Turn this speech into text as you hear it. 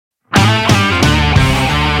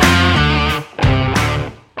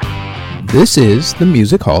This is the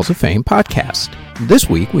Music Halls of Fame podcast. This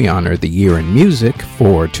week we honor the year in music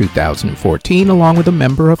for 2014 along with a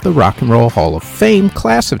member of the Rock and Roll Hall of Fame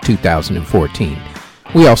class of 2014.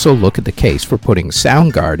 We also look at the case for putting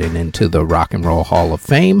Soundgarden into the Rock and Roll Hall of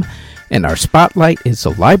Fame, and our spotlight is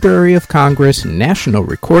the Library of Congress National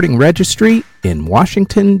Recording Registry in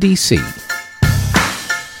Washington, D.C.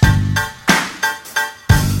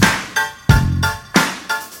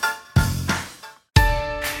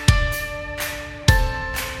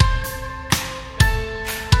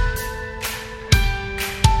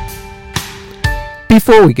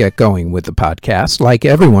 Before we get going with the podcast, like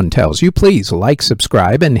everyone tells you, please like,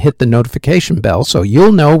 subscribe, and hit the notification bell so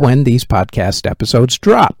you'll know when these podcast episodes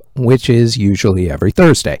drop, which is usually every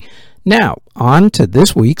Thursday. Now, on to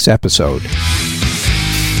this week's episode.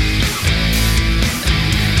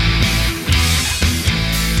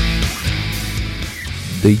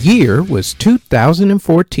 The year was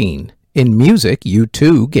 2014. In music,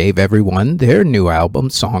 U2 gave everyone their new album,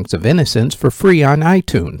 Songs of Innocence, for free on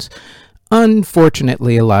iTunes.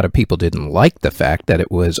 Unfortunately, a lot of people didn't like the fact that it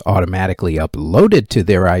was automatically uploaded to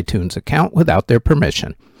their iTunes account without their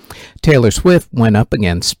permission. Taylor Swift went up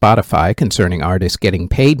against Spotify concerning artists getting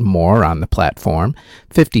paid more on the platform.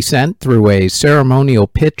 50 Cent threw a ceremonial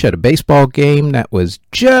pitch at a baseball game that was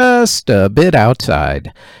just a bit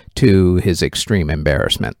outside, to his extreme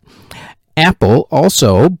embarrassment. Apple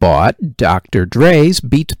also bought Dr. Dre's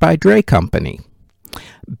Beats by Dre company.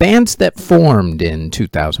 Bands that formed in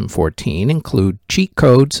 2014 include Cheat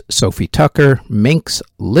Codes, Sophie Tucker, Minx,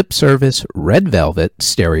 Lip Service, Red Velvet,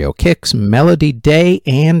 Stereo Kicks, Melody Day,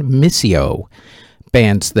 and Missio.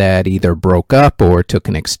 Bands that either broke up or took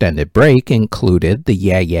an extended break included the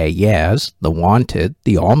Yeah Yeah Yeahs, The Wanted,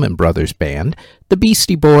 the Allman Brothers Band, the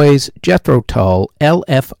Beastie Boys, Jethro Tull,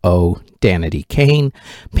 LFO, Danity Kane,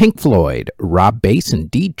 Pink Floyd, Rob Bass and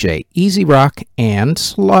DJ Easy Rock, and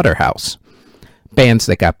Slaughterhouse. Bands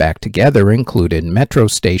that got back together included Metro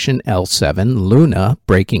Station, L7, Luna,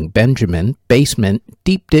 Breaking Benjamin, Basement,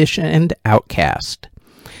 Deep Dish, and Outkast.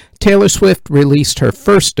 Taylor Swift released her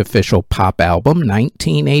first official pop album,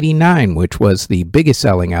 1989, which was the biggest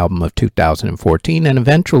selling album of 2014 and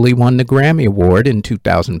eventually won the Grammy Award in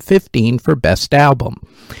 2015 for Best Album.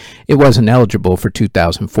 It wasn't eligible for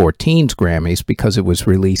 2014's Grammys because it was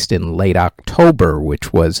released in late October,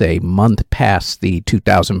 which was a month past the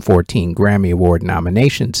 2014 Grammy Award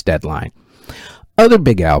nominations deadline. Other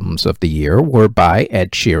big albums of the year were by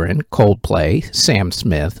Ed Sheeran, Coldplay, Sam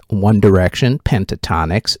Smith, One Direction,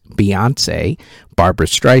 Pentatonix, Beyoncé, Barbra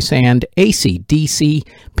Streisand, AC/DC,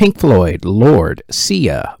 Pink Floyd, Lorde,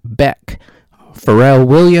 Sia, Beck, Pharrell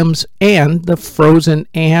Williams, and the Frozen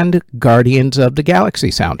and Guardians of the Galaxy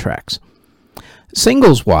soundtracks.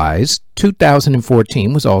 Singles-wise,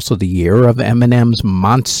 2014 was also the year of Eminem's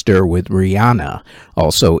Monster with Rihanna,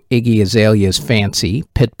 also Iggy Azalea's Fancy,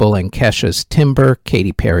 Pitbull and Kesha's Timber,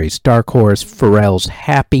 Katy Perry's Dark Horse, Pharrell's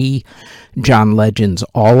Happy, John Legend's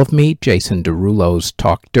All of Me, Jason Derulo's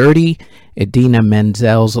Talk Dirty, Idina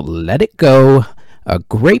Menzel's Let It Go, A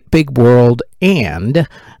Great Big World, and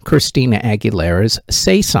Christina Aguilera's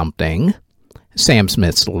Say Something, Sam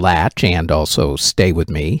Smith's Latch and also Stay With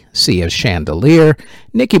Me, Sia's Chandelier,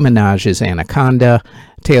 Nicki Minaj's Anaconda,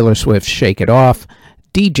 Taylor Swift's Shake It Off,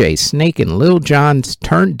 DJ Snake and Lil Jon's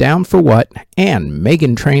Turned Down for What, and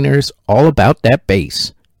Meghan Trainor's All About That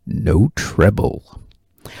Bass, No Treble.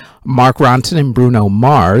 Mark Ronson and Bruno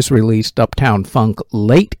Mars released Uptown Funk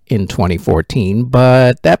late in 2014,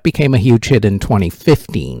 but that became a huge hit in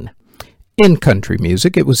 2015. In country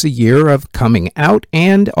music, it was the year of coming out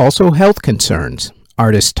and also health concerns.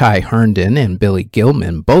 Artists Ty Herndon and Billy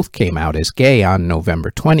Gilman both came out as gay on November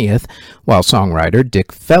 20th, while songwriter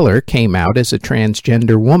Dick Feller came out as a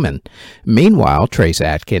transgender woman. Meanwhile, Trace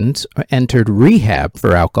Atkins entered rehab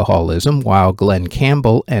for alcoholism, while Glenn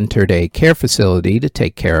Campbell entered a care facility to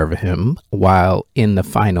take care of him while in the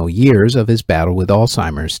final years of his battle with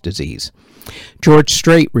Alzheimer's disease. George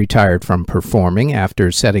Strait retired from performing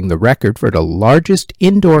after setting the record for the largest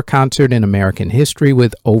indoor concert in American history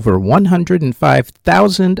with over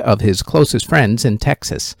 105,000 of his closest friends in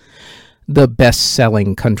Texas. The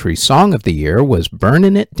best-selling country song of the year was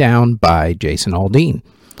Burnin' It Down by Jason Aldean.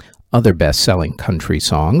 Other best-selling country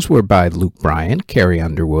songs were by Luke Bryan, Carrie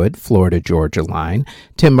Underwood, Florida Georgia Line,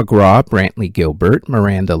 Tim McGraw, Brantley Gilbert,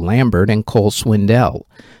 Miranda Lambert, and Cole Swindell.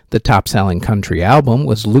 The top-selling country album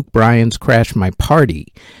was Luke Bryan's Crash My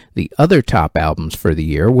Party. The other top albums for the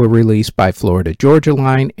year were released by Florida Georgia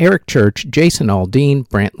Line, Eric Church, Jason Aldean,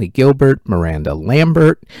 Brantley Gilbert, Miranda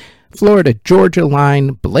Lambert, Florida Georgia Line,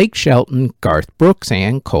 Blake Shelton, Garth Brooks,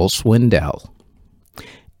 and Cole Swindell.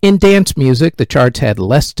 In dance music, the charts had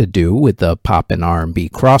less to do with the pop and R&B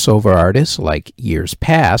crossover artists like years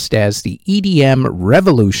past, as the EDM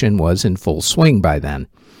revolution was in full swing by then.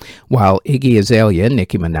 While Iggy Azalea,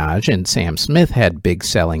 Nicki Minaj, and Sam Smith had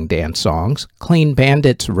big-selling dance songs, Clean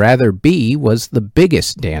Bandit's Rather Be was the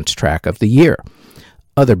biggest dance track of the year.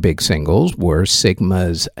 Other big singles were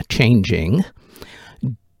Sigma's Changing,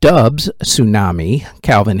 Dub's Tsunami,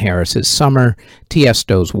 Calvin Harris's Summer,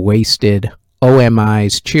 Tiesto's Wasted,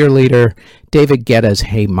 OMI's Cheerleader, David Guetta's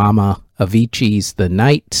Hey Mama, Avicii's The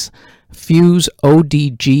Nights, Fuse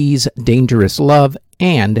ODG's Dangerous Love,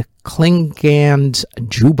 and Klingan's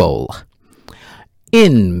Jubal.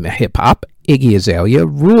 In hip-hop, Iggy Azalea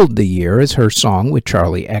ruled the year as her song with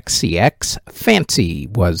Charlie XCX, Fancy,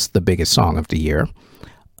 was the biggest song of the year.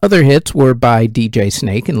 Other hits were by DJ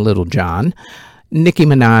Snake and Lil Jon, Nicki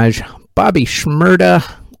Minaj, Bobby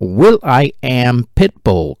Shmurda, will.i.am,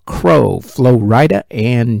 Pitbull, Crow, Flo Rida,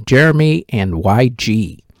 and Jeremy and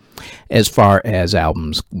YG. As far as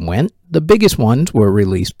albums went, the biggest ones were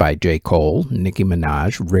released by J. Cole, Nicki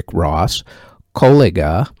Minaj, Rick Ross,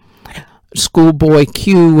 Kollega, Schoolboy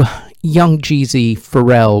Q, Young Jeezy,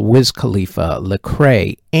 Pharrell, Wiz Khalifa,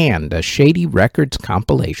 Lecrae, and a Shady Records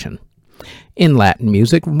compilation. In Latin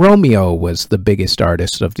music, Romeo was the biggest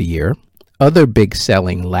artist of the year. Other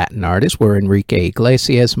big-selling Latin artists were Enrique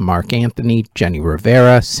Iglesias, Marc Anthony, Jenny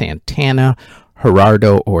Rivera, Santana,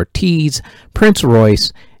 Gerardo Ortiz, Prince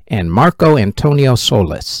Royce, and Marco Antonio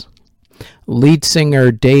Solis. Lead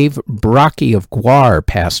singer Dave Brockie of GWAR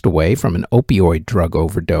passed away from an opioid drug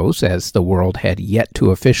overdose, as the world had yet to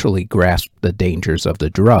officially grasp the dangers of the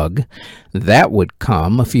drug. That would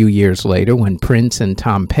come a few years later when Prince and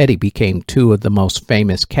Tom Petty became two of the most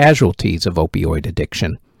famous casualties of opioid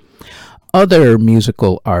addiction. Other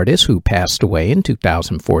musical artists who passed away in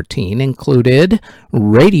 2014 included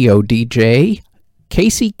radio DJ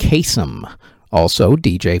Casey Kasem, also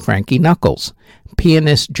DJ Frankie Knuckles,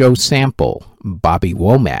 pianist Joe Sample, Bobby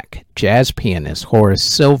Womack, jazz pianist Horace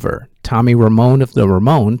Silver, Tommy Ramone of the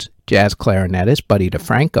Ramones, jazz clarinetist Buddy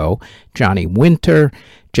DeFranco, Johnny Winter,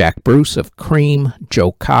 Jack Bruce of Cream,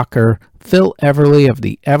 Joe Cocker, Phil Everly of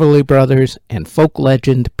the Everly Brothers, and folk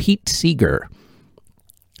legend Pete Seeger.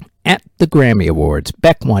 At the Grammy Awards,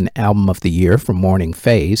 Beck won Album of the Year for Morning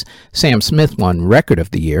Phase, Sam Smith won Record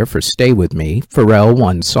of the Year for Stay With Me, Pharrell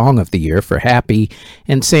won Song of the Year for Happy,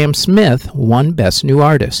 and Sam Smith won Best New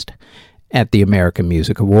Artist. At the American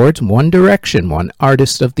Music Awards, One Direction won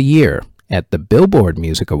Artist of the Year. At the Billboard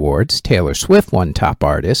Music Awards, Taylor Swift won Top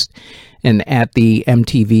Artist. And at the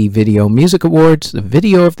MTV Video Music Awards, the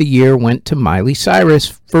Video of the Year went to Miley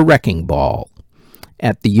Cyrus for Wrecking Ball.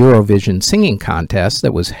 At the Eurovision Singing Contest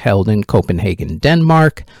that was held in Copenhagen,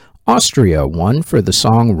 Denmark, Austria won for the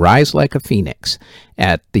song Rise Like a Phoenix.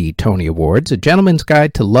 At the Tony Awards, A Gentleman's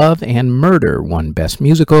Guide to Love and Murder won Best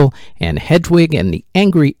Musical, and Hedwig and the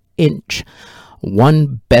Angry Inch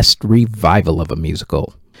won Best Revival of a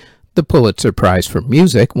Musical. The Pulitzer Prize for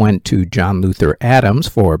Music went to John Luther Adams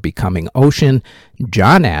for Becoming Ocean,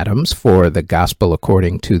 John Adams for The Gospel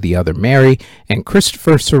According to the Other Mary, and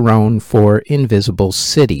Christopher Cerrone for Invisible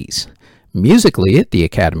Cities. Musically, at the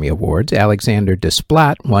Academy Awards, Alexander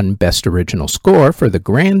Desplat won Best Original Score for The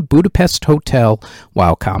Grand Budapest Hotel,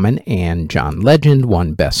 while Common and John Legend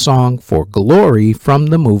won Best Song for Glory from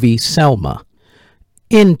the movie Selma.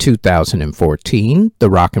 In 2014, the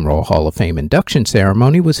Rock and Roll Hall of Fame induction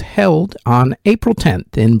ceremony was held on April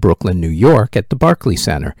 10th in Brooklyn, New York at the Barclays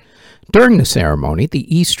Center. During the ceremony,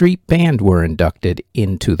 the E Street Band were inducted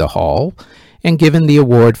into the hall and given the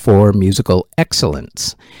award for musical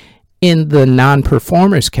excellence. In the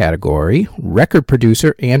non-performers category, record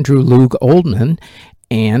producer Andrew Loog Oldham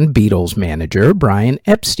and Beatles manager Brian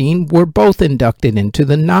Epstein were both inducted into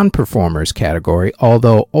the non-performers category,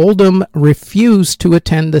 although Oldham refused to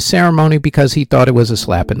attend the ceremony because he thought it was a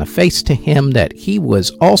slap in the face to him that he was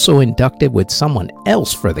also inducted with someone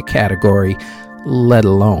else for the category, let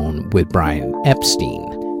alone with Brian Epstein.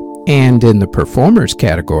 And in the performers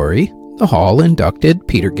category, the Hall inducted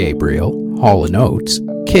Peter Gabriel, Hall & Oates,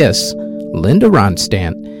 Kiss, Linda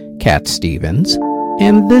Ronstadt, Cat Stevens,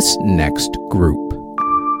 and this next group.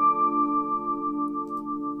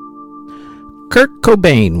 Kurt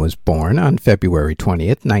Cobain was born on February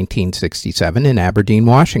 20th, 1967 in Aberdeen,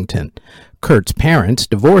 Washington. Kurt's parents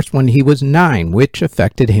divorced when he was 9, which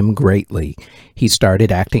affected him greatly. He started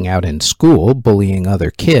acting out in school, bullying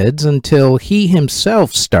other kids, until he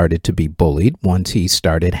himself started to be bullied once he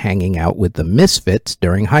started hanging out with the Misfits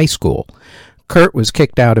during high school. Kurt was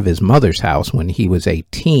kicked out of his mother's house when he was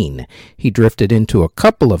 18. He drifted into a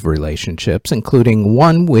couple of relationships, including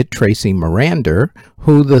one with Tracy Marander,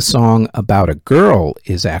 who the song About a Girl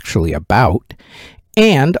is actually about,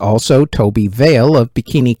 and also Toby Vale of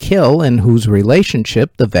Bikini Kill, in whose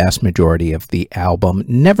relationship the vast majority of the album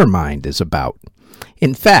Nevermind is about.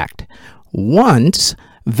 In fact, once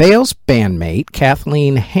Vale's bandmate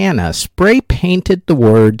Kathleen Hanna spray-painted the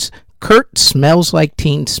words "Kurt smells like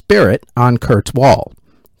Teen Spirit" on Kurt's wall.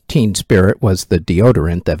 Teen Spirit was the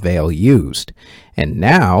deodorant that Vale used. And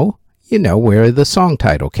now you know where the song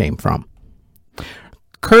title came from.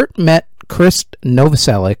 Kurt met Chris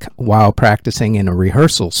Novoselic while practicing in a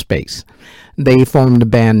rehearsal space. They formed the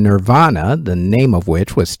band Nirvana, the name of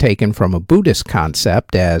which was taken from a Buddhist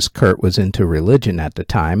concept, as Kurt was into religion at the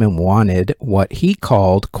time and wanted what he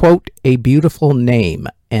called, quote, "a beautiful name,"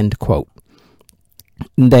 end quote.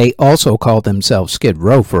 They also called themselves Skid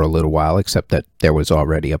Row for a little while, except that there was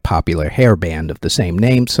already a popular hair band of the same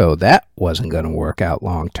name, so that wasn't going to work out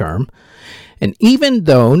long term. And even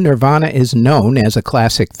though Nirvana is known as a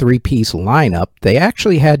classic three-piece lineup, they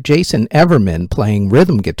actually had Jason Everman playing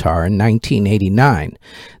rhythm guitar in 1989.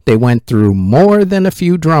 They went through more than a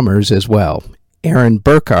few drummers as well. Aaron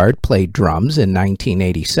Burkhardt played drums in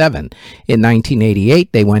 1987. In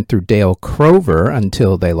 1988, they went through Dale Crover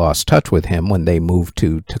until they lost touch with him when they moved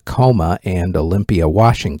to Tacoma and Olympia,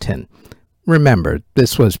 Washington. Remember,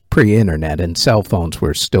 this was pre-internet and cell phones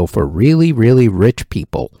were still for really, really rich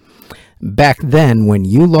people. Back then, when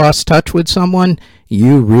you lost touch with someone,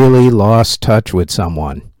 you really lost touch with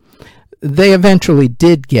someone. They eventually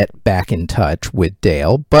did get back in touch with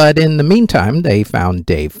Dale, but in the meantime, they found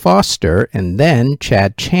Dave Foster and then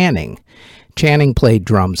Chad Channing. Channing played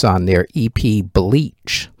drums on their EP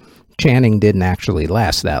Bleach. Channing didn't actually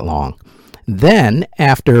last that long. Then,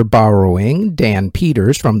 after borrowing Dan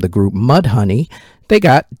Peters from the group Mudhoney, they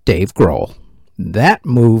got Dave Grohl. That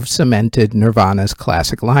move cemented Nirvana's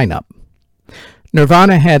classic lineup.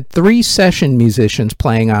 Nirvana had 3 session musicians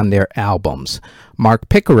playing on their albums. Mark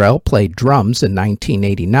Pickerel played drums in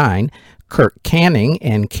 1989. Kirk Canning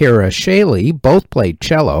and Kara Shaley both played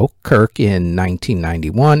cello, Kirk in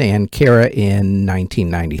 1991 and Kara in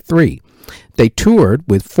 1993. They toured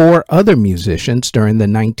with 4 other musicians during the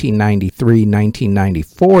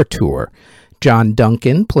 1993-1994 tour. John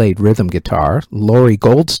Duncan played rhythm guitar, Laurie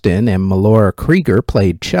Goldston and Melora Krieger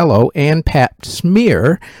played cello, and Pat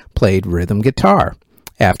Smear played rhythm guitar.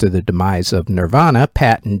 After the demise of Nirvana,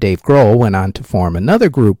 Pat and Dave Grohl went on to form another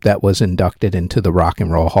group that was inducted into the Rock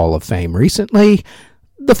and Roll Hall of Fame recently,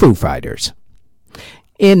 the Foo Fighters.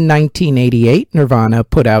 In 1988, Nirvana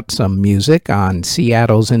put out some music on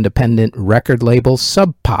Seattle's independent record label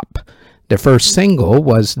Sub Pop. Their first single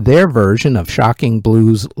was their version of Shocking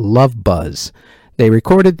Blue's Love Buzz. They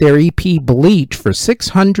recorded their EP Bleach for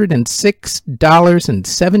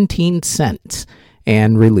 $606.17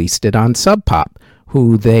 and released it on Sub Pop,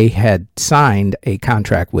 who they had signed a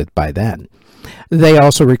contract with by then. They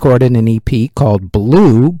also recorded an EP called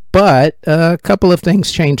Blue, but a couple of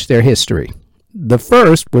things changed their history. The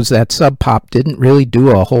first was that Sub Pop didn't really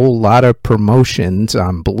do a whole lot of promotions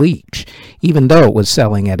on Bleach, even though it was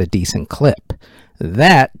selling at a decent clip.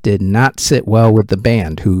 That did not sit well with the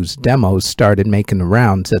band, whose demos started making the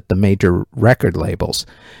rounds at the major record labels.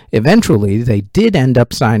 Eventually, they did end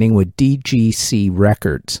up signing with DGC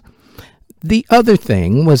Records. The other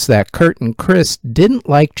thing was that Kurt and Chris didn't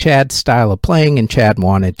like Chad's style of playing, and Chad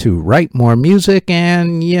wanted to write more music,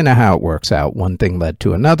 and you know how it works out. One thing led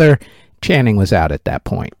to another. Channing was out at that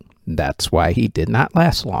point. That's why he did not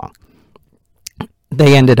last long.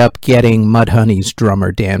 They ended up getting Mudhoney's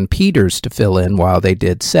drummer Dan Peters to fill in while they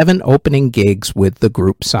did 7 opening gigs with the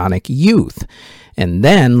group Sonic Youth, and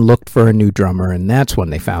then looked for a new drummer, and that's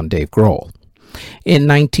when they found Dave Grohl. In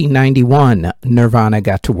 1991, Nirvana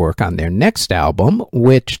got to work on their next album,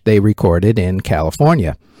 which they recorded in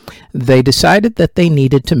California. They decided that they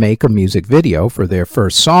needed to make a music video for their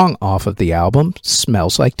first song off of the album,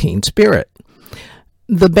 Smells Like Teen Spirit.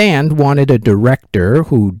 The band wanted a director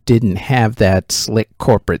who didn't have that slick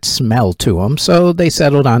corporate smell to him, so they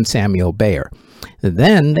settled on Samuel Bayer.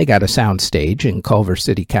 Then they got a soundstage in Culver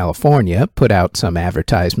City, California, put out some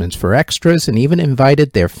advertisements for extras, and even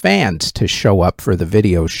invited their fans to show up for the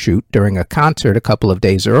video shoot during a concert a couple of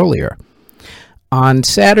days earlier. On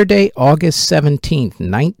Saturday, August 17,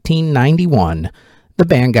 1991, the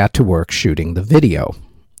band got to work shooting the video.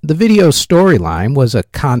 The video's storyline was a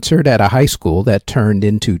concert at a high school that turned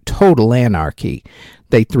into total anarchy.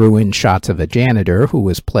 They threw in shots of a janitor who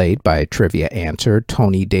was played by trivia answer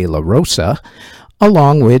Tony De La Rosa,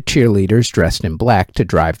 along with cheerleaders dressed in black to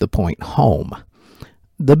drive the point home.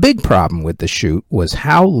 The big problem with the shoot was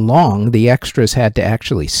how long the extras had to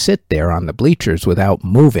actually sit there on the bleachers without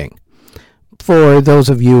moving. For those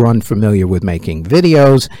of you unfamiliar with making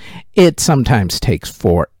videos, it sometimes takes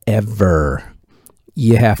forever.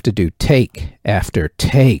 You have to do take after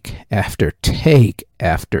take after take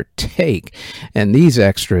after take, and these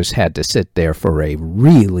extras had to sit there for a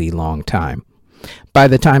really long time. By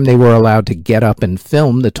the time they were allowed to get up and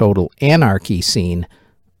film the total anarchy scene,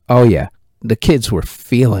 oh yeah, the kids were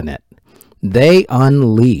feeling it. They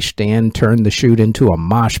unleashed and turned the shoot into a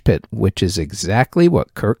mosh pit, which is exactly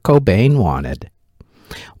what Kurt Cobain wanted.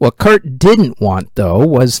 What Kurt didn't want, though,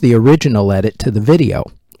 was the original edit to the video.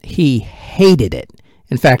 He hated it.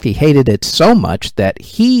 In fact, he hated it so much that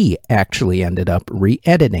he actually ended up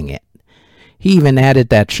re-editing it. He even added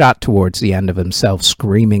that shot towards the end of himself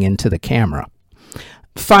screaming into the camera.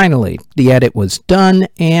 Finally, the edit was done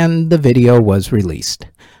and the video was released.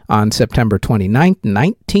 On September 29,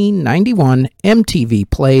 1991, MTV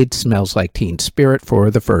played Smells Like Teen Spirit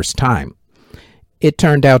for the first time. It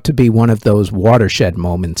turned out to be one of those watershed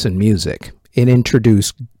moments in music. It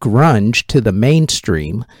introduced grunge to the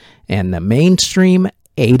mainstream, and the mainstream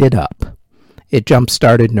ate it up. It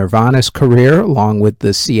jump-started Nirvana's career along with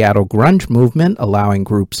the Seattle grunge movement, allowing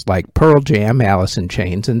groups like Pearl Jam, Alice in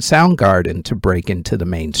Chains, and Soundgarden to break into the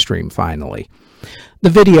mainstream finally. The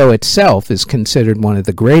video itself is considered one of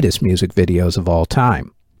the greatest music videos of all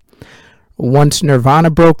time. Once Nirvana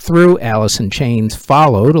broke through, Alice in Chains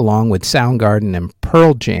followed, along with Soundgarden and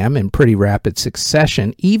Pearl Jam in pretty rapid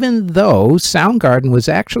succession, even though Soundgarden was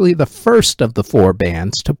actually the first of the four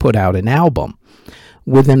bands to put out an album.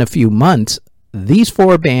 Within a few months, these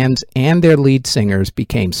four bands and their lead singers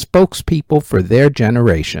became spokespeople for their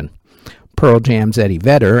generation. Pearl Jam's Eddie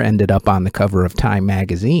Vedder ended up on the cover of Time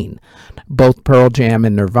magazine. Both Pearl Jam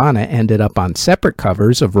and Nirvana ended up on separate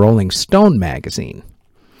covers of Rolling Stone magazine.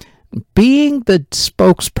 Being the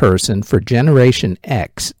spokesperson for Generation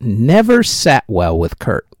X never sat well with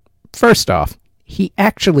Kurt. First off, he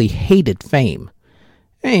actually hated fame.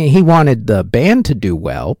 He wanted the band to do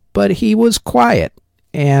well, but he was quiet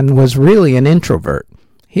and was really an introvert.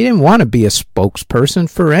 He didn't want to be a spokesperson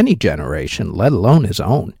for any generation, let alone his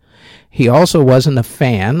own. He also wasn't a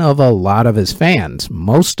fan of a lot of his fans,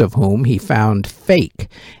 most of whom he found fake,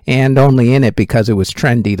 and only in it because it was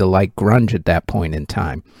trendy to like grunge at that point in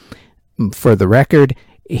time. For the record,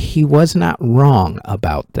 he was not wrong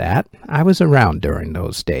about that. I was around during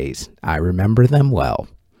those days. I remember them well.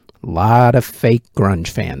 A lot of fake grunge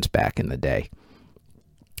fans back in the day.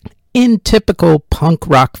 In typical punk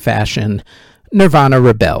rock fashion, Nirvana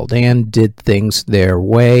rebelled and did things their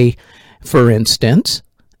way. For instance,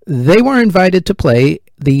 they were invited to play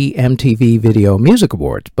the MTV Video Music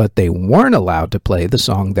Awards, but they weren't allowed to play the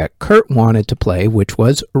song that Kurt wanted to play, which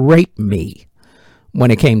was Rape Me. When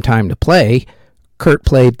it came time to play, Kurt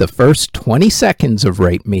played the first 20 seconds of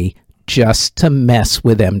Rape Me just to mess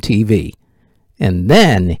with MTV. And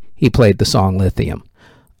then he played the song Lithium.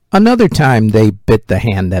 Another time they bit the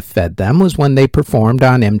hand that fed them was when they performed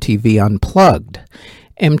on MTV Unplugged.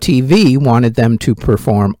 MTV wanted them to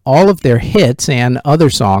perform all of their hits and other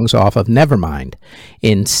songs off of Nevermind.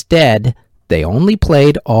 Instead, they only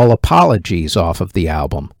played All Apologies off of the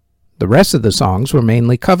album. The rest of the songs were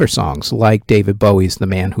mainly cover songs, like David Bowie's The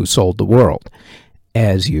Man Who Sold the World.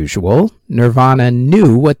 As usual, Nirvana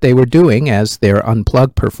knew what they were doing, as their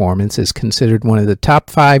Unplugged performance is considered one of the top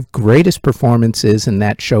 5 greatest performances in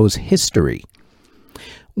that show's history.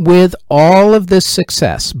 With all of this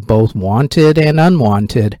success, both wanted and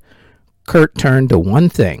unwanted, Kurt turned to one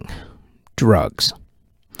thing: drugs.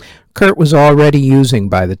 Kurt was already using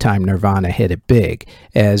by the time Nirvana hit it big,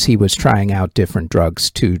 as he was trying out different drugs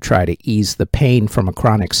to try to ease the pain from a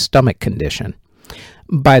chronic stomach condition.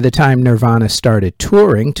 By the time Nirvana started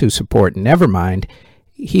touring to support Nevermind,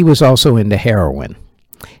 he was also into heroin.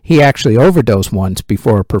 He actually overdosed once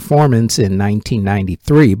before a performance in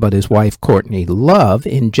 1993, but his wife Courtney Love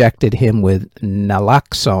injected him with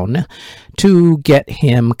naloxone to get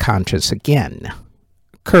him conscious again.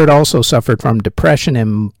 Kurt also suffered from depression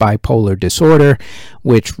and bipolar disorder,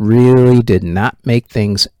 which really did not make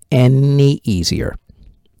things any easier.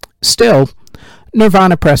 Still,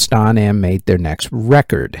 Nirvana pressed on and made their next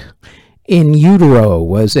record. In Utero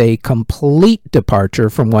was a complete departure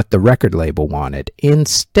from what the record label wanted.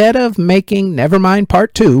 Instead of making Nevermind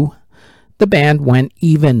Part 2, the band went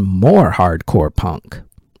even more hardcore punk.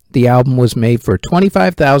 The album was made for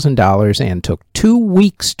 $25,000 and took 2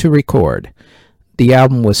 weeks to record. The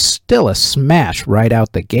album was still a smash right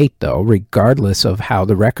out the gate, though, regardless of how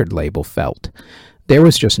the record label felt. There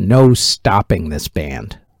was just no stopping this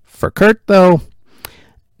band. For Kurt, though,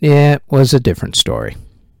 it was a different story.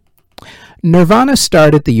 Nirvana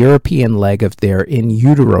started the European leg of their In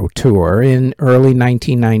Utero tour in early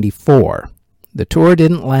 1994. The tour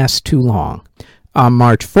didn't last too long. On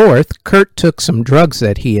March 4th, Kurt took some drugs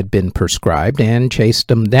that he had been prescribed and chased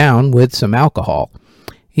them down with some alcohol.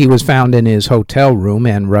 He was found in his hotel room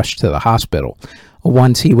and rushed to the hospital.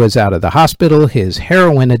 Once he was out of the hospital, his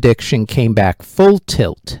heroin addiction came back full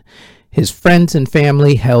tilt. His friends and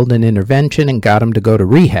family held an intervention and got him to go to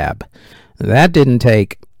rehab. That didn't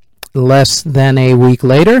take. Less than a week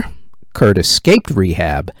later, Kurt escaped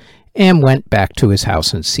rehab and went back to his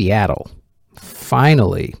house in Seattle.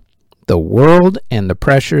 Finally, the world and the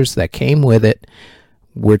pressures that came with it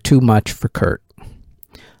were too much for Kurt.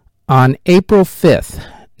 On April 5th,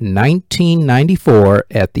 1994,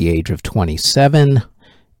 at the age of 27,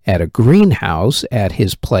 at a greenhouse at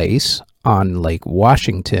his place on Lake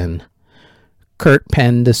Washington, Kurt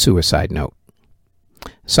penned a suicide note.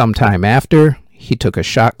 Sometime after, he took a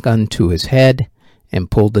shotgun to his head and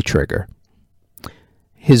pulled the trigger.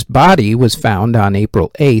 His body was found on April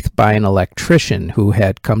 8th by an electrician who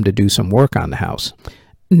had come to do some work on the house.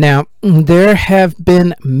 Now, there have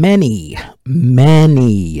been many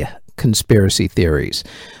conspiracy theories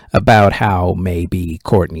about how maybe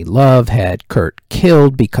Courtney Love had Kurt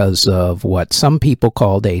killed because of what some people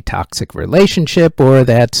called a toxic relationship, or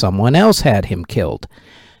that someone else had him killed.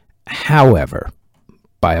 However,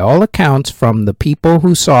 by all accounts from the people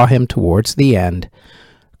who saw him towards the end,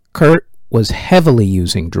 Kurt was heavily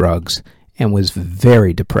using drugs and was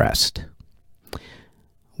very depressed.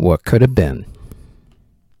 What could have been?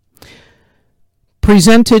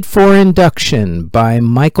 Presented for induction by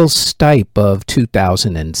Michael Stipe of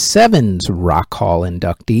 2007's Rock Hall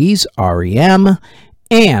inductees, REM,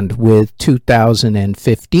 and with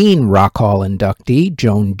 2015 Rock Hall inductee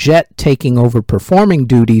Joan Jett taking over performing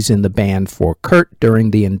duties in the band for Kurt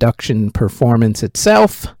during the induction performance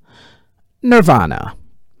itself, Nirvana.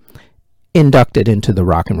 Inducted into the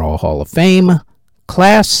Rock and Roll Hall of Fame,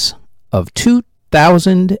 class of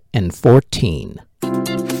 2014.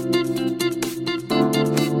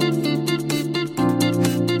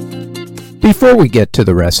 Before we get to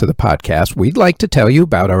the rest of the podcast, we'd like to tell you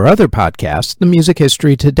about our other podcast, the Music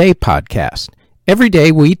History Today podcast. Every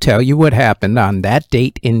day we tell you what happened on that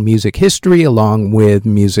date in music history, along with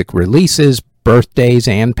music releases, birthdays,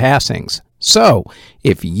 and passings. So,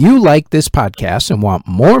 if you like this podcast and want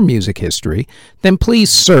more music history, then please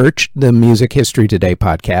search the Music History Today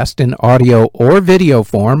podcast in audio or video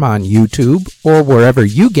form on YouTube or wherever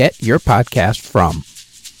you get your podcast from.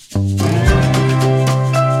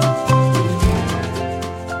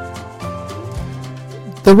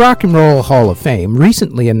 The Rock and Roll Hall of Fame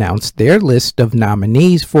recently announced their list of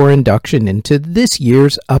nominees for induction into this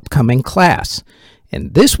year's upcoming class.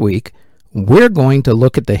 And this week, we're going to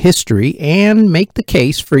look at the history and make the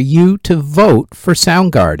case for you to vote for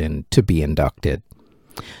Soundgarden to be inducted.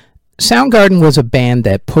 Soundgarden was a band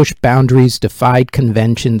that pushed boundaries, defied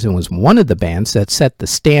conventions, and was one of the bands that set the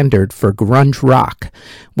standard for grunge rock.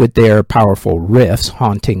 With their powerful riffs,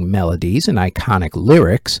 haunting melodies, and iconic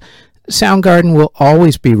lyrics, Soundgarden will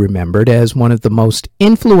always be remembered as one of the most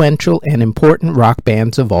influential and important rock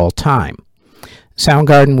bands of all time.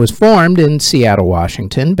 Soundgarden was formed in Seattle,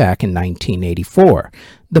 Washington back in 1984.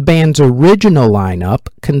 The band's original lineup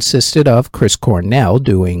consisted of Chris Cornell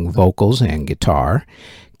doing vocals and guitar,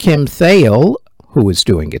 Kim Thayil, who was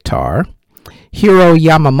doing guitar, Hiro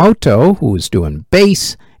Yamamoto, who was doing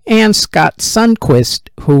bass, and Scott Sundquist,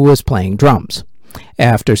 who was playing drums.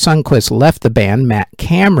 After Sundquist left the band, Matt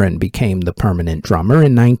Cameron became the permanent drummer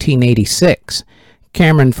in 1986.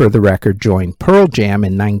 Cameron, for the record, joined Pearl Jam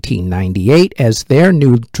in 1998 as their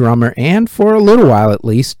new drummer and, for a little while at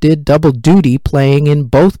least, did double duty playing in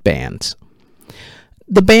both bands.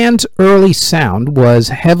 The band's early sound was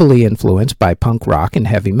heavily influenced by punk rock and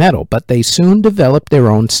heavy metal, but they soon developed their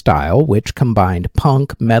own style, which combined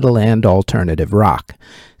punk, metal, and alternative rock.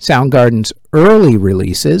 Soundgarden's early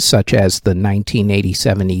releases, such as the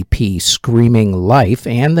 1987 EP Screaming Life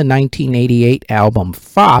and the 1988 album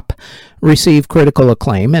Fop, received critical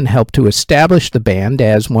acclaim and helped to establish the band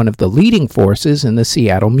as one of the leading forces in the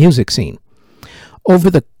Seattle music scene.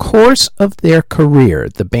 Over the course of their career,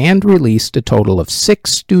 the band released a total of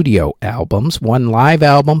 6 studio albums, 1 live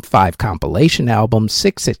album, 5 compilation albums,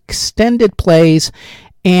 6 extended plays,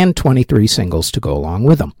 and 23 singles to go along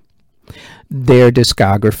with them. Their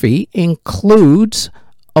discography includes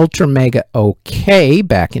Ultra Mega OK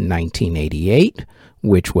back in 1988,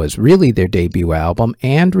 which was really their debut album,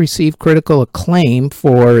 and received critical acclaim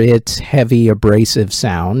for its heavy, abrasive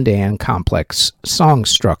sound and complex song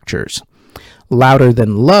structures. Louder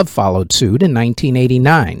Than Love followed suit in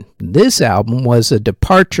 1989. This album was a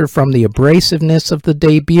departure from the abrasiveness of the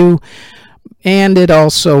debut, and it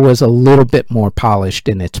also was a little bit more polished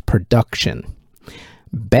in its production.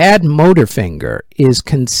 Badmotorfinger is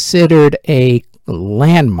considered a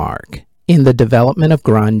landmark in the development of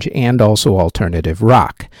grunge and also alternative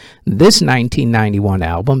rock. This 1991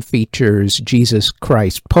 album features Jesus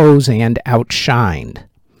Christ Pose and Outshined.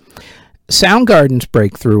 Soundgarden's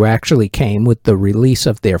breakthrough actually came with the release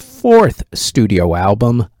of their fourth studio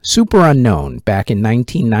album, Superunknown, back in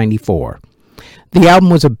 1994. The album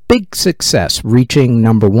was a big success, reaching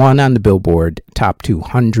number 1 on the Billboard Top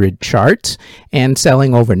 200 charts and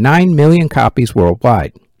selling over 9 million copies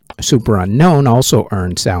worldwide. Superunknown also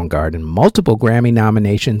earned Soundgarden multiple Grammy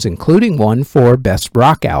nominations, including one for Best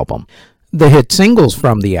Rock Album. The hit singles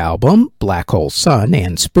from the album, Black Hole Sun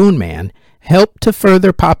and Spoonman, helped to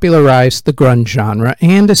further popularize the grunge genre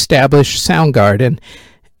and establish Soundgarden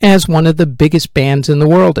as one of the biggest bands in the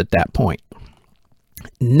world at that point.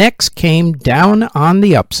 Next came Down on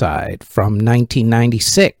the Upside from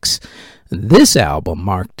 1996. This album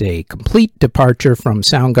marked a complete departure from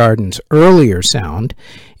Soundgarden's earlier sound,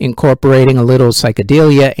 incorporating a little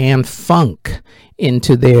psychedelia and funk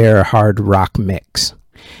into their hard rock mix.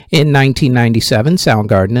 In 1997,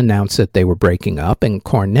 Soundgarden announced that they were breaking up, and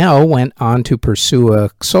Cornell went on to pursue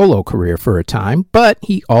a solo career for a time, but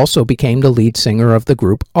he also became the lead singer of the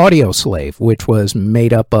group Audioslave, which was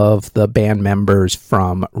made up of the band members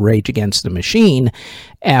from Rage Against the Machine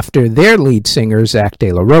after their lead singer, Zach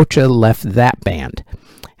De La Rocha, left that band.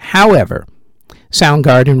 However,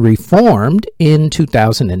 Soundgarden reformed in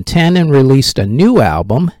 2010 and released a new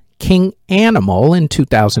album, King Animal, in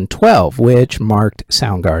 2012, which marked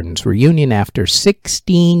Soundgarden's reunion after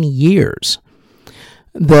 16 years.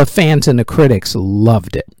 The fans and the critics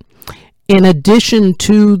loved it. In addition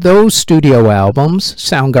to those studio albums,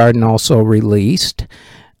 Soundgarden also released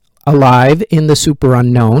Alive in the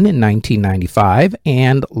Superunknown in 1995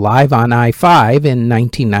 and Live on I-5 in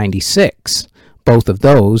 1996, both of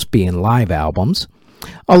those being live albums,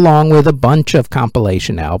 along with a bunch of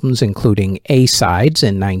compilation albums, including A-Sides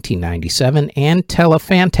in 1997 and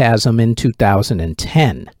Telephantasm in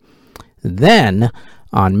 2010. Then,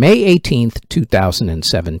 on May 18th,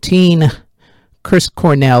 2017, Chris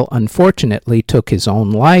Cornell unfortunately took his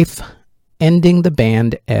own life, ending the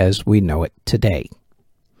band as we know it today.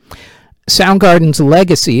 Soundgarden's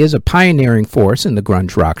legacy as a pioneering force in the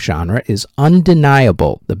grunge rock genre is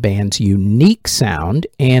undeniable. The band's unique sound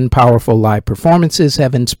and powerful live performances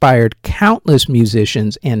have inspired countless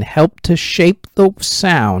musicians and helped to shape the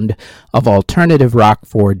sound of alternative rock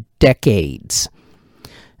for decades.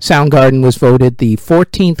 Soundgarden was voted the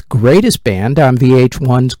 14th greatest band on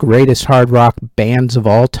VH1's Greatest Hard Rock Bands of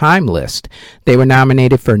All Time list. They were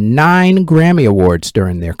nominated for 9 Grammy Awards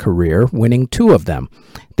during their career, winning 2 of them.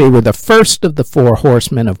 They were the first of the 4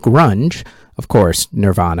 horsemen of grunge, of course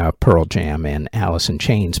Nirvana, Pearl Jam, and Alice in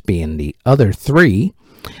Chains being the other 3,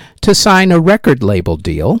 to sign a record label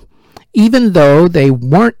deal, even though they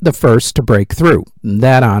weren't the first to break through.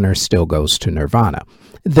 That honor still goes to Nirvana.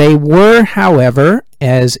 They were, however,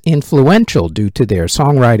 as influential due to their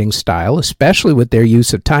songwriting style, especially with their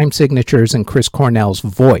use of time signatures and Chris Cornell's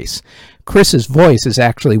voice. Chris's voice is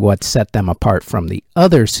actually what set them apart from the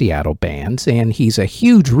other Seattle bands, and he's a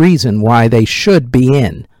huge reason why they should be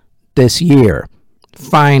in this year.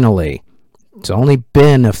 Finally. It's only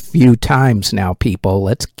been a few times now, people.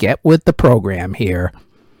 Let's get with the program here.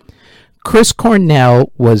 Chris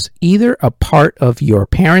Cornell was either a part of your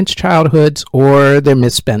parents' childhoods or their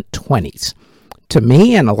misspent 20s. To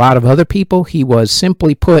me and a lot of other people, he was,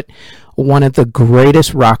 simply put, one of the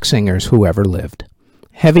greatest rock singers who ever lived.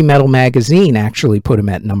 Heavy Metal Magazine actually put him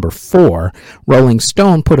at number 4. Rolling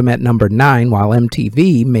Stone put him at number 9, while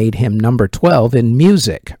MTV made him number 12 in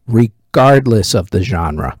music, regardless of the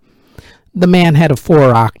genre. The man had a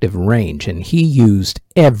 4-octave range, and he used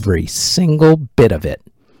every single bit of it.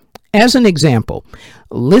 As an example,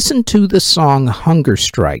 listen to the song Hunger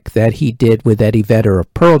Strike that he did with Eddie Vedder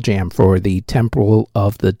of Pearl Jam for the Temple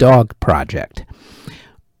of the Dog project.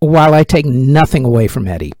 While I take nothing away from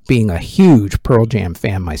Eddie, being a huge Pearl Jam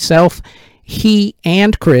fan myself, he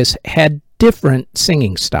and Chris had different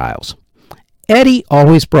singing styles. Eddie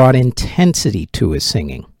always brought intensity to his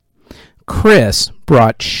singing. Chris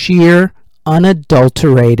brought sheer,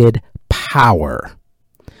 unadulterated power.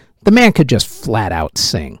 The man could just flat out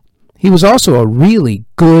sing. He was also a really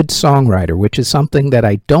good songwriter, which is something that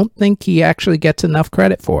I don't think he actually gets enough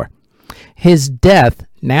credit for. His death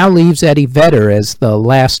now leaves Eddie Vedder as the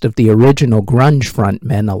last of the original grunge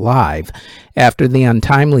frontmen alive after the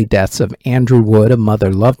untimely deaths of Andrew Wood of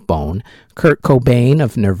Mother Love Bone, Kurt Cobain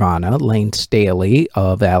of Nirvana, Lane Staley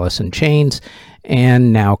of Alice in Chains,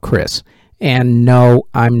 and now Chris. And no,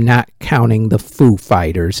 I'm not counting the Foo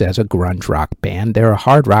Fighters as a grunge rock band. They're a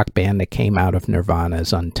hard rock band that came out of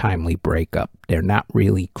Nirvana's untimely breakup. They're not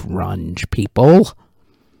really grunge, people.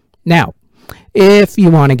 Now, if you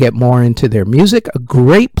want to get more into their music, a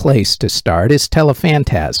great place to start is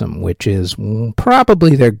Telephantasm, which is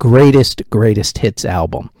probably their greatest hits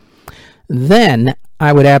album. Then,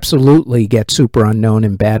 I would absolutely get Super Unknown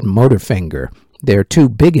and Bad Motorfinger, their two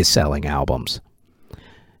biggest selling albums.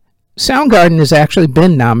 Soundgarden has actually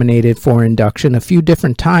been nominated for induction a few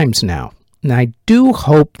different times now, and I do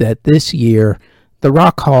hope that this year the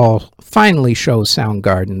Rock Hall finally shows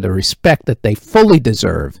Soundgarden the respect that they fully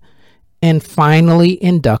deserve and finally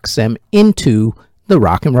inducts them into the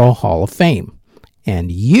Rock and Roll Hall of Fame.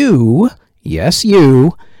 And you, yes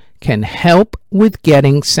you, can help with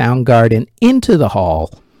getting Soundgarden into the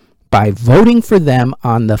Hall by voting for them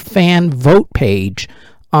on the fan vote page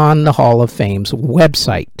on the Hall of Fame's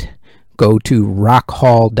website. Go to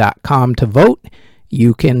rockhall.com to vote.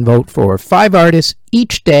 You can vote for 5 artists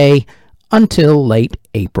each day until late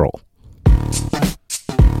April.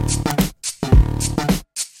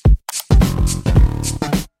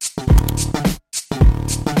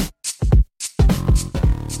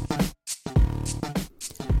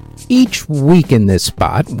 Each week in this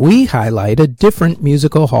spot, we highlight a different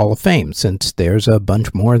musical Hall of Fame, since there's a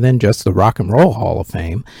bunch more than just the Rock and Roll Hall of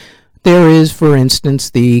Fame. There is, for instance,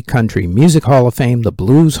 the Country Music Hall of Fame, the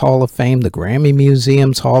Blues Hall of Fame, the Grammy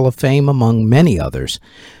Museum's Hall of Fame, among many others.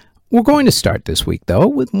 We're going to start this week, though,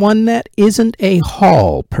 with one that isn't a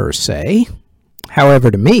hall per se. However,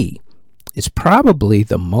 to me, is probably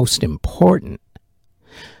the most important.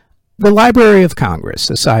 The Library of Congress,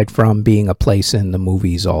 aside from being a place in the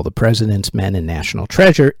movies All the President's Men and National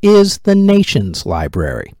Treasure, is the nation's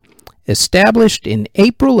library. Established in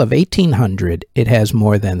April of 1800, it has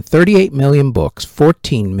more than 38 million books,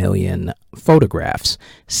 14 million photographs,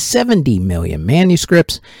 70 million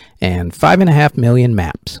manuscripts, and 5.5 million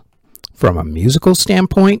maps. From a musical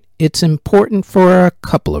standpoint, it's important for a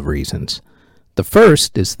couple of reasons. The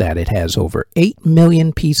first is that it has over 8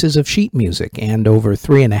 million pieces of sheet music and over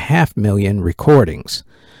 3.5 million recordings.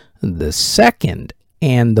 The second,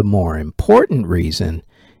 and the more important reason,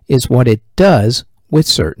 is what it does with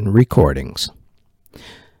certain recordings.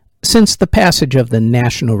 Since the passage of the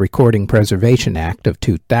National Recording Preservation Act of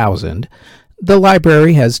 2000, the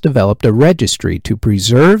library has developed a registry to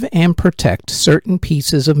preserve and protect certain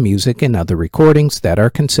pieces of music and other recordings that are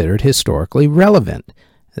considered historically relevant.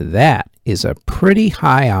 That is a pretty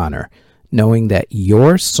high honor, knowing that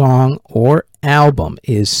your song or album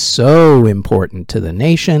is so important to the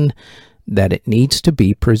nation that it needs to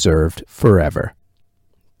be preserved forever.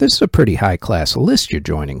 This is a pretty high-class list you're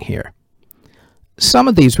joining here. Some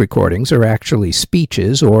of these recordings are actually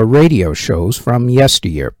speeches or radio shows from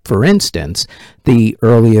yesteryear. For instance, the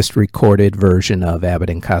earliest recorded version of Abbott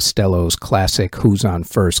and Costello's classic Who's on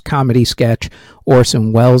First comedy sketch,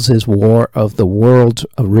 Orson Welles' War of the Worlds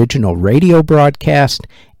original radio broadcast,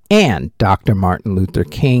 and Dr. Martin Luther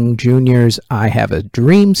King Jr.'s I Have a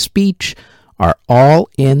Dream speech are all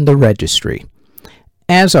in the registry,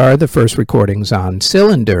 as are the first recordings on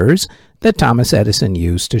cylinders that Thomas Edison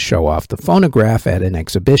used to show off the phonograph at an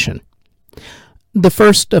exhibition. The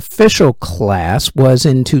first official class was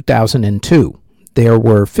in 2002. There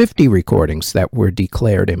were 50 recordings that were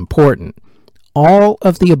declared important. All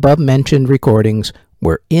of the above-mentioned recordings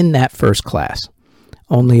were in that first class.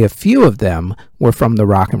 Only a few of them were from the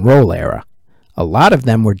rock and roll era. A lot of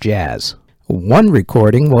them were jazz. One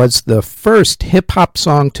recording was the first hip-hop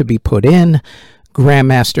song to be put in,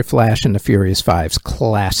 Grandmaster Flash and the Furious Five's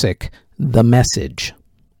classic, The Message.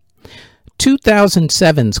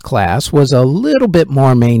 2007's class was a little bit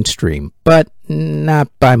more mainstream, but not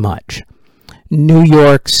by much. New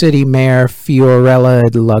York City Mayor Fiorello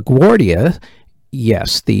LaGuardia,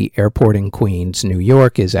 yes, the airport in Queens, New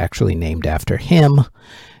York, is actually named after him,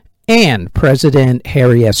 and President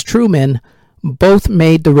Harry S. Truman both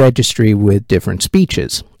made the registry with different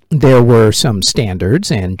speeches. There were some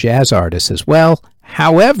standards and jazz artists as well.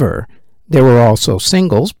 However, there were also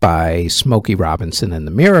singles by Smokey Robinson and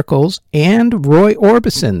the Miracles and Roy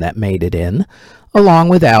Orbison that made it in, along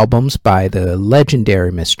with albums by the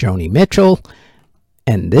legendary Miss Joni Mitchell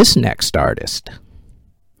and this next artist.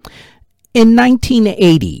 In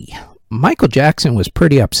 1980, Michael Jackson was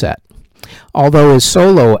pretty upset. Although his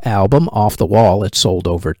solo album, Off the Wall, had sold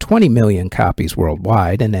over 20 million copies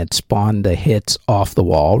worldwide and had spawned the hits Off the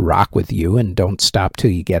Wall, Rock With You, and Don't Stop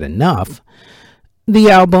Till You Get Enough, the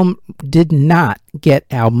album did not get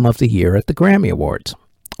Album of the Year at the Grammy Awards.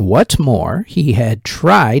 What's more, he had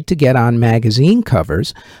tried to get on magazine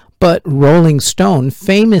covers, but Rolling Stone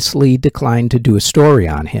famously declined to do a story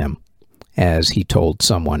on him. As he told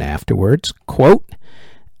someone afterwards, quote,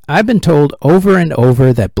 "I've been told over and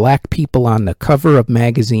over that black people on the cover of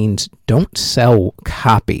magazines don't sell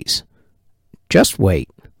copies. Just wait.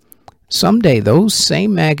 Someday those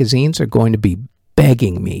same magazines are going to be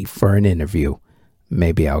begging me for an interview.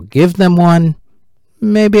 Maybe I'll give them one,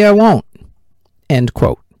 maybe I won't." End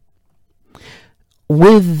quote.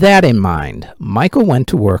 With that in mind, Michael went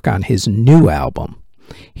to work on his new album.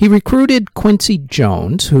 He recruited Quincy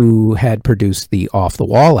Jones, who had produced the Off the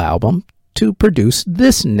Wall album, to produce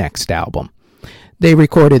this next album. They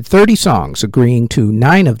recorded 30 songs, agreeing to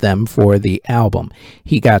 9 of them for the album.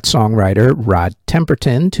 He got songwriter Rod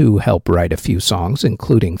Temperton to help write a few songs,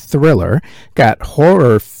 including Thriller, got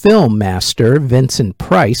horror film master Vincent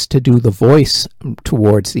Price to do the voice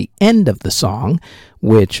towards the end of the song,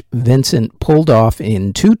 which Vincent pulled off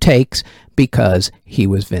in 2 takes because he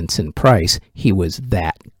was Vincent Price. He was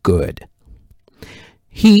that good.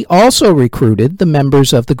 He also recruited the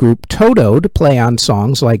members of the group Toto to play on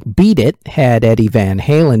songs like Beat It, had Eddie Van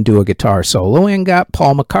Halen do a guitar solo, and got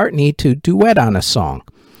Paul McCartney to duet on a song.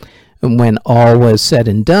 And when all was said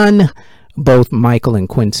and done, both Michael and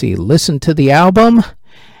Quincy listened to the album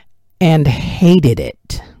and hated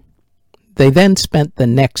it. They then spent the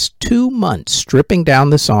next 2 months stripping down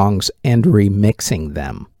the songs and remixing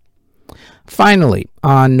them. Finally,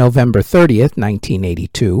 on November 30th,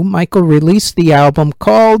 1982, Michael released the album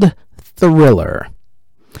called Thriller.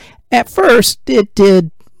 At first, it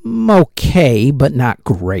did okay, but not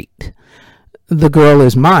great. The Girl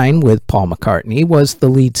Is Mine with Paul McCartney was the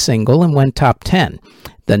lead single and went top 10.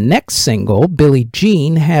 The next single, Billie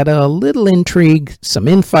Jean, had a little intrigue, some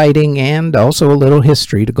infighting, and also a little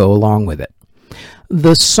history to go along with it.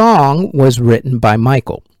 The song was written by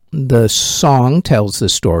Michael. The song tells the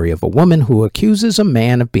story of a woman who accuses a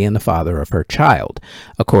man of being the father of her child.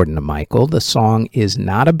 According to Michael, the song is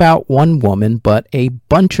not about one woman, but a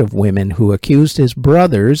bunch of women who accused his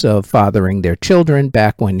brothers of fathering their children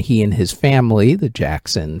back when he and his family, the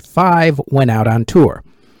Jackson 5, went out on tour.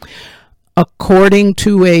 According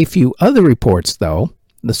to a few other reports, though,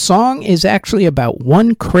 the song is actually about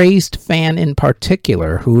one crazed fan in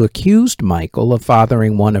particular who accused Michael of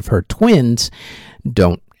fathering one of her twins.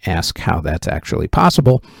 Don't ask how that's actually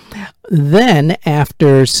possible. Then,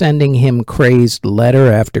 after sending him crazed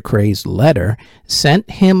letter after crazed letter, sent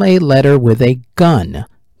him a letter with a gun,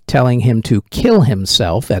 telling him to kill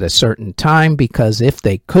himself at a certain time because if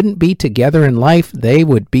they couldn't be together in life, they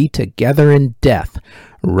would be together in death,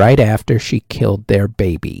 right after she killed their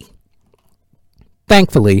baby.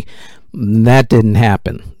 Thankfully, that didn't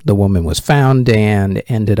happen. The woman was found and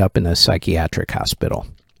ended up in a psychiatric hospital.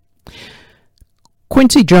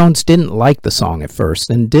 Quincy Jones didn't like the song at first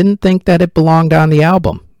and didn't think that it belonged on the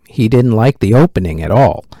album. He didn't like the opening at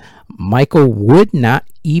all. Michael would not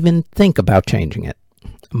even think about changing it.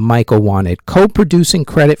 Michael wanted co-producing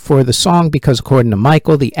credit for the song because, according to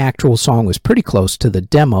Michael, the actual song was pretty close to the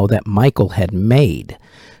demo that Michael had made.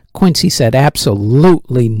 Quincy said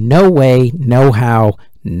absolutely no way, no how,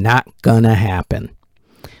 not gonna happen.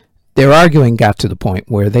 Their arguing got to the point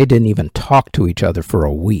where they didn't even talk to each other for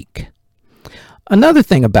a week. Another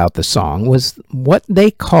thing about the song was what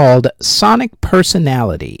they called sonic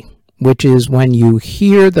personality, which is when you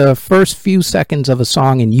hear the first few seconds of a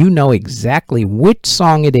song and you know exactly which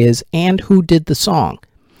song it is and who did the song.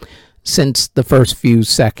 Since the first few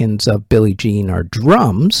seconds of Billie Jean are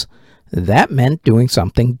drums, that meant doing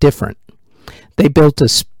something different. They built a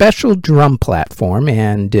special drum platform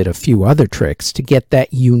and did a few other tricks to get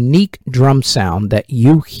that unique drum sound that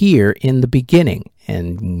you hear in the beginning.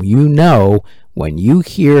 And you know, when you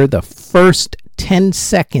hear the first 10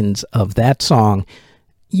 seconds of that song,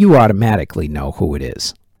 you automatically know who it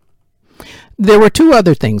is. There were 2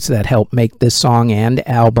 other things that helped make this song and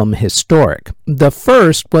album historic. The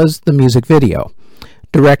first was the music video.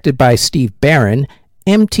 Directed by Steve Barron,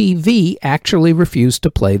 MTV actually refused to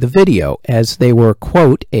play the video as they were,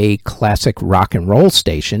 quote, a classic rock and roll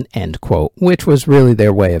station, end quote, which was really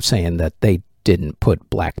their way of saying that they didn't put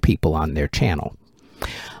black people on their channel.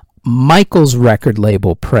 Michael's record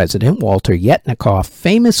label president, Walter Yetnikoff,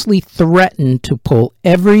 famously threatened to pull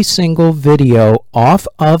every single video off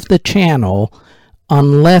of the channel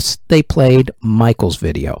unless they played Michael's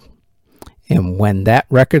video. And when that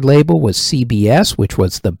record label was CBS, which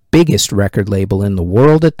was the biggest record label in the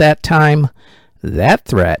world at that time, that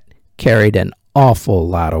threat carried an awful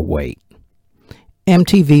lot of weight.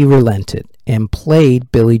 MTV relented and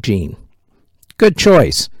played Billie Jean. Good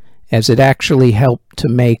choice, as it actually helped to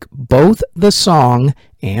make both the song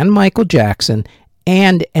and Michael Jackson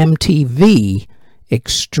and MTV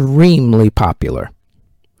extremely popular.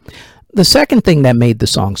 The second thing that made the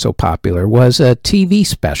song so popular was a TV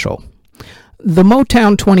special. The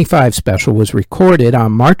Motown 25 special was recorded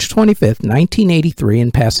on March 25, 1983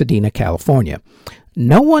 in Pasadena, California.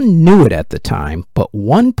 No one knew it at the time, but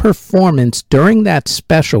one performance during that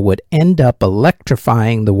special would end up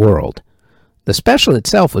electrifying the world. The special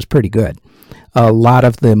itself was pretty good. A lot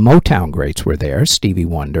of the Motown greats were there. Stevie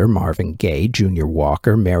Wonder, Marvin Gaye, Junior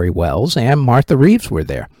Walker, Mary Wells, and Martha Reeves were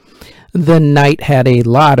there. The night had a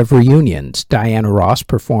lot of reunions. Diana Ross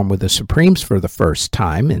performed with the Supremes for the first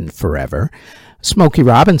time in forever. Smokey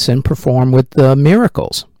Robinson performed with the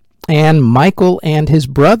Miracles. And Michael and his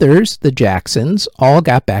brothers, the Jacksons, all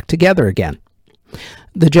got back together again.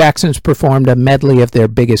 The Jacksons performed a medley of their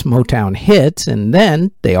biggest Motown hits, and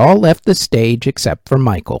then they all left the stage except for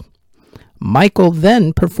Michael. Michael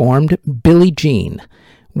then performed Billie Jean,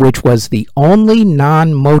 which was the only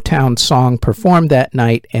non-Motown song performed that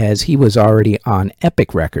night, as he was already on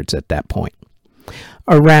Epic Records at that point.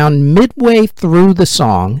 Around midway through the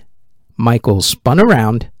song, Michael spun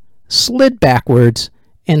around, slid backwards,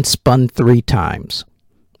 and spun 3 times.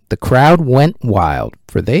 The crowd went wild,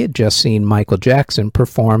 for they had just seen Michael Jackson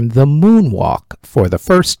perform the moonwalk for the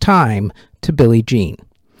first time to Billie Jean.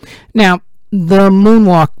 Now, the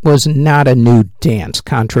moonwalk was not a new dance,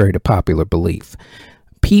 contrary to popular belief.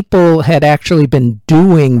 People had actually been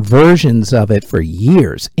doing versions of it for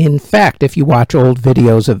years. In fact, if you watch old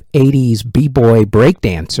videos of 80s b-boy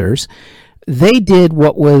breakdancers, they did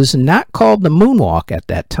what was not called the moonwalk at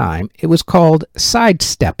that time. It was called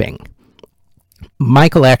sidestepping.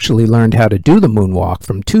 Michael actually learned how to do the moonwalk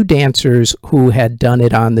from 2 dancers who had done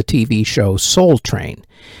it on the TV show Soul Train.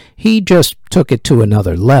 He just took it to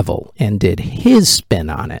another level and did his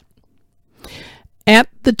spin on it. At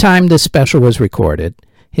the time this special was recorded,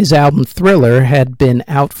 his album Thriller had been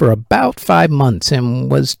out for about 5 months and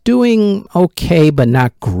was doing okay but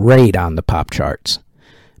not great on the pop charts.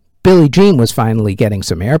 Billie Jean was finally getting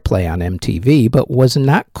some airplay on MTV, but was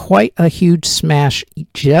not quite a huge smash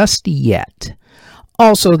just yet.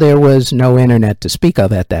 Also, there was no internet to speak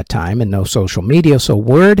of at that time and no social media, so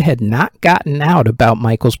word had not gotten out about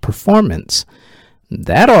Michael's performance.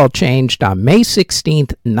 That all changed on May 16,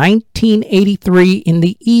 1983 in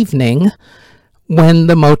the evening, when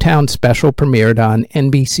the Motown special premiered on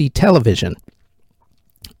NBC television.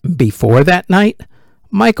 Before that night,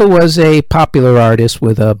 Michael was a popular artist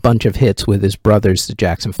with a bunch of hits with his brothers, the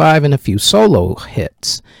Jackson 5, and a few solo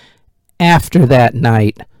hits. After that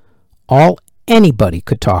night, all anybody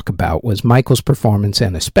could talk about was Michael's performance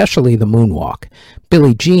and especially the moonwalk.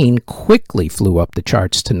 Billie Jean quickly flew up the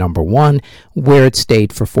charts to number 1, where it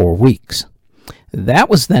stayed for 4 weeks. That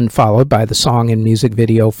was then followed by the song and music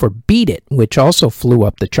video for Beat It, which also flew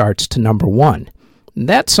up the charts to number 1.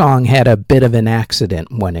 That song had a bit of an accident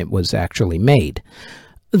when it was actually made.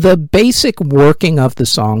 The basic working of the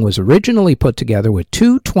song was originally put together with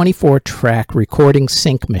 2 24-track recording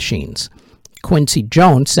sync machines. Quincy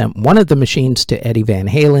Jones sent one of the machines to Eddie Van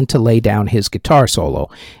Halen to lay down his guitar solo.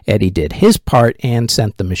 Eddie did his part and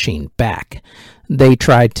sent the machine back. They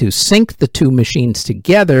tried to sync the 2 machines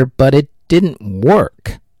together, but it didn't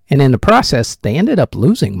work, and in the process, they ended up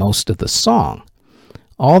losing most of the song.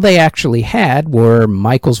 All they actually had were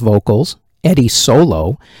Michael's vocals, Eddie's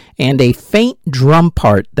solo, and a faint drum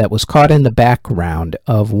part that was caught in the background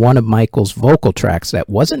of one of Michael's vocal tracks that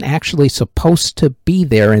wasn't actually supposed to be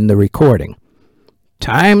there in the recording.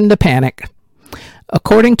 Time to panic.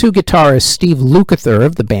 According to guitarist Steve Lukather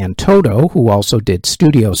of the band Toto, who also did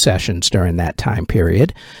studio sessions during that time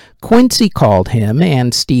period, Quincy called him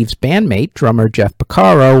and Steve's bandmate, drummer Jeff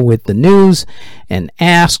Porcaro, with the news and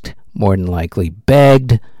asked, more than likely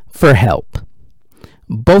begged, for help.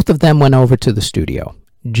 Both of them went over to the studio.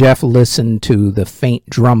 Jeff listened to the faint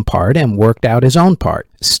drum part and worked out his own part.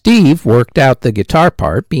 Steve worked out the guitar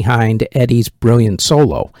part behind Eddie's brilliant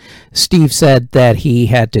solo. Steve said that he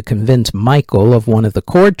had to convince Michael of one of the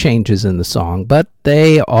chord changes in the song, but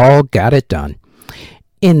they all got it done.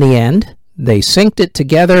 In the end, they synced it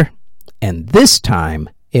together, and this time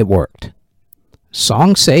it worked.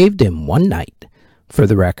 Song saved in one night. For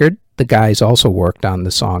the record, the guys also worked on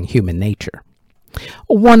the song Human Nature.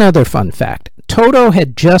 One other fun fact. Toto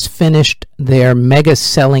had just finished their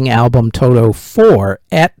mega-selling album Toto 4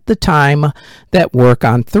 at the time that work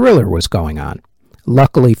on Thriller was going on.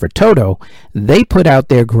 Luckily for Toto, they put out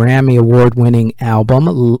their Grammy Award-winning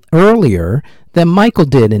album earlier than Michael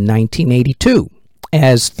did in 1982,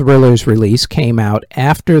 as Thriller's release came out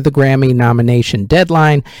after the Grammy nomination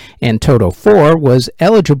deadline, and Toto 4 was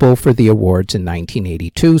eligible for the awards in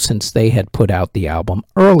 1982 since they had put out the album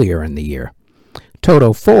earlier in the year.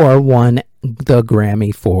 Toto 4 won the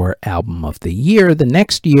Grammy for Album of the Year the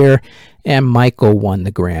next year, and Michael won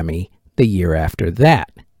the Grammy the year after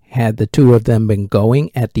that. Had the two of them been going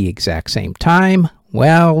at the exact same time,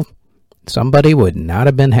 well, somebody would not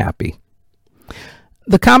have been happy.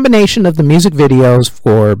 The combination of the music videos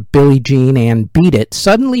for Billie Jean and Beat It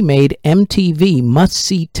suddenly made MTV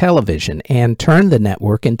must-see television and turned the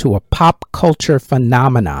network into a pop culture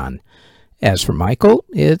phenomenon. As for Michael,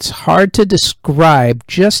 it's hard to describe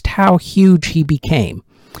just how huge he became.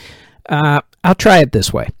 I'll try it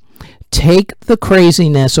this way. Take the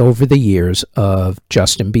craziness over the years of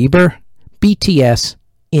Justin Bieber, BTS,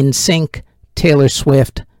 NSYNC, Taylor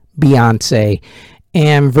Swift, Beyonce,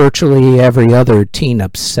 and virtually every other teen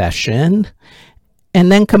obsession,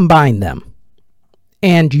 and then combine them.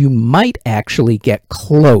 And you might actually get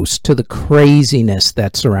close to the craziness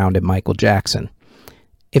that surrounded Michael Jackson.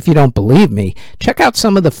 If you don't believe me, check out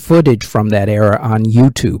some of the footage from that era on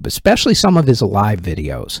YouTube, especially some of his live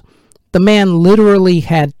videos. The man literally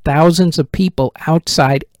had thousands of people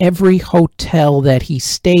outside every hotel that he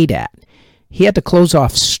stayed at. He had to close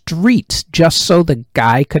off streets just so the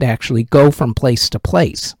guy could actually go from place to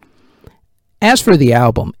place. As for the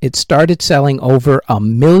album, it started selling over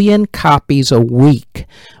 1 million copies a week,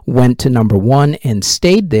 went to number 1, and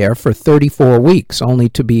stayed there for 34 weeks, only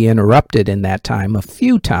to be interrupted in that time a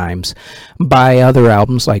few times by other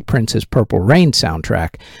albums like Prince's Purple Rain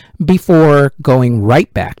soundtrack, before going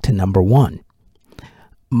right back to number 1.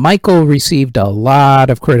 Michael received a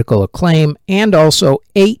lot of critical acclaim and also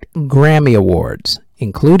 8 Grammy Awards,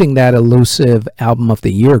 including that elusive Album of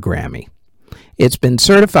the Year Grammy. It's been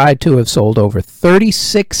certified to have sold over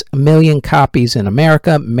 36 million copies in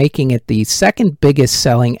America, making it the second biggest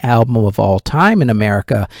selling album of all time in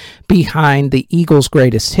America, behind the Eagles'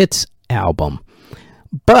 Greatest Hits album.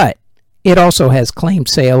 But it also has claimed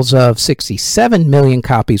sales of 67 million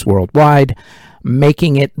copies worldwide,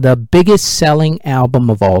 making it the biggest selling album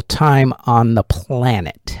of all time on the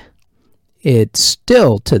planet. It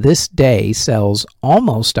still, to this day, sells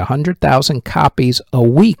almost 100,000 copies a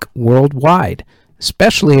week worldwide,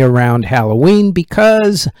 especially around Halloween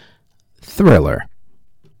because Thriller.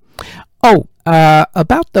 Oh,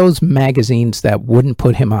 about those magazines that wouldn't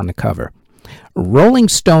put him on the cover. Rolling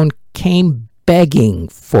Stone came begging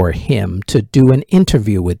for him to do an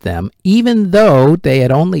interview with them, even though they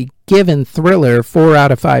had only given Thriller 4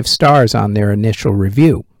 out of 5 stars on their initial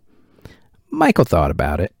review. Michael thought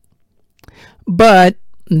about it. But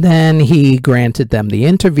then he granted them the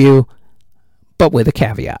interview, but with a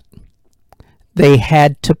caveat. They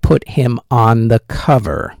had to put him on the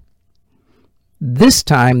cover. This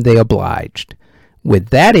time they obliged, with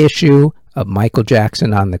that issue of Michael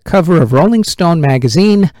Jackson on the cover of Rolling Stone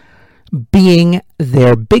magazine being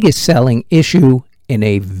their biggest selling issue in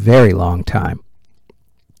a very long time.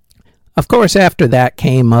 Of course, after that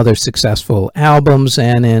came other successful albums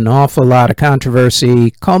and an awful lot of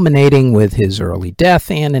controversy, culminating with his early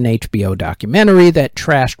death and an HBO documentary that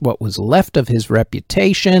trashed what was left of his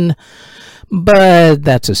reputation, but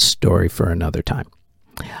that's a story for another time.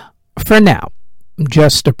 For now,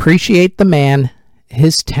 just appreciate the man,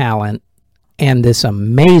 his talent, and this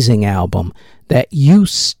amazing album that you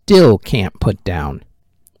still can't put down,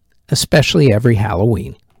 especially every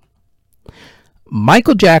Halloween.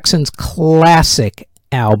 Michael Jackson's classic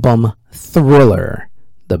album, Thriller,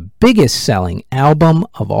 the biggest selling album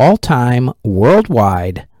of all time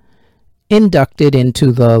worldwide, inducted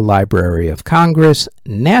into the Library of Congress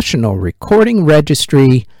National Recording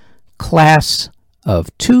Registry, class of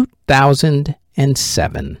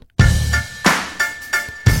 2007.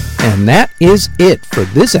 And that is it for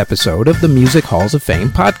this episode of the Music Halls of Fame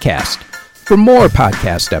podcast. For more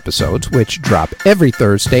podcast episodes, which drop every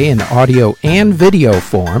Thursday in audio and video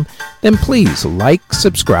form, then please like,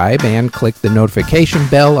 subscribe, and click the notification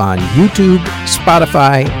bell on YouTube,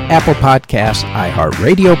 Spotify, Apple Podcasts,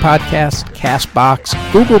 iHeartRadio Podcasts, CastBox,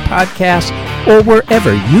 Google Podcasts, or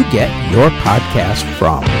wherever you get your podcast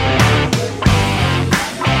from.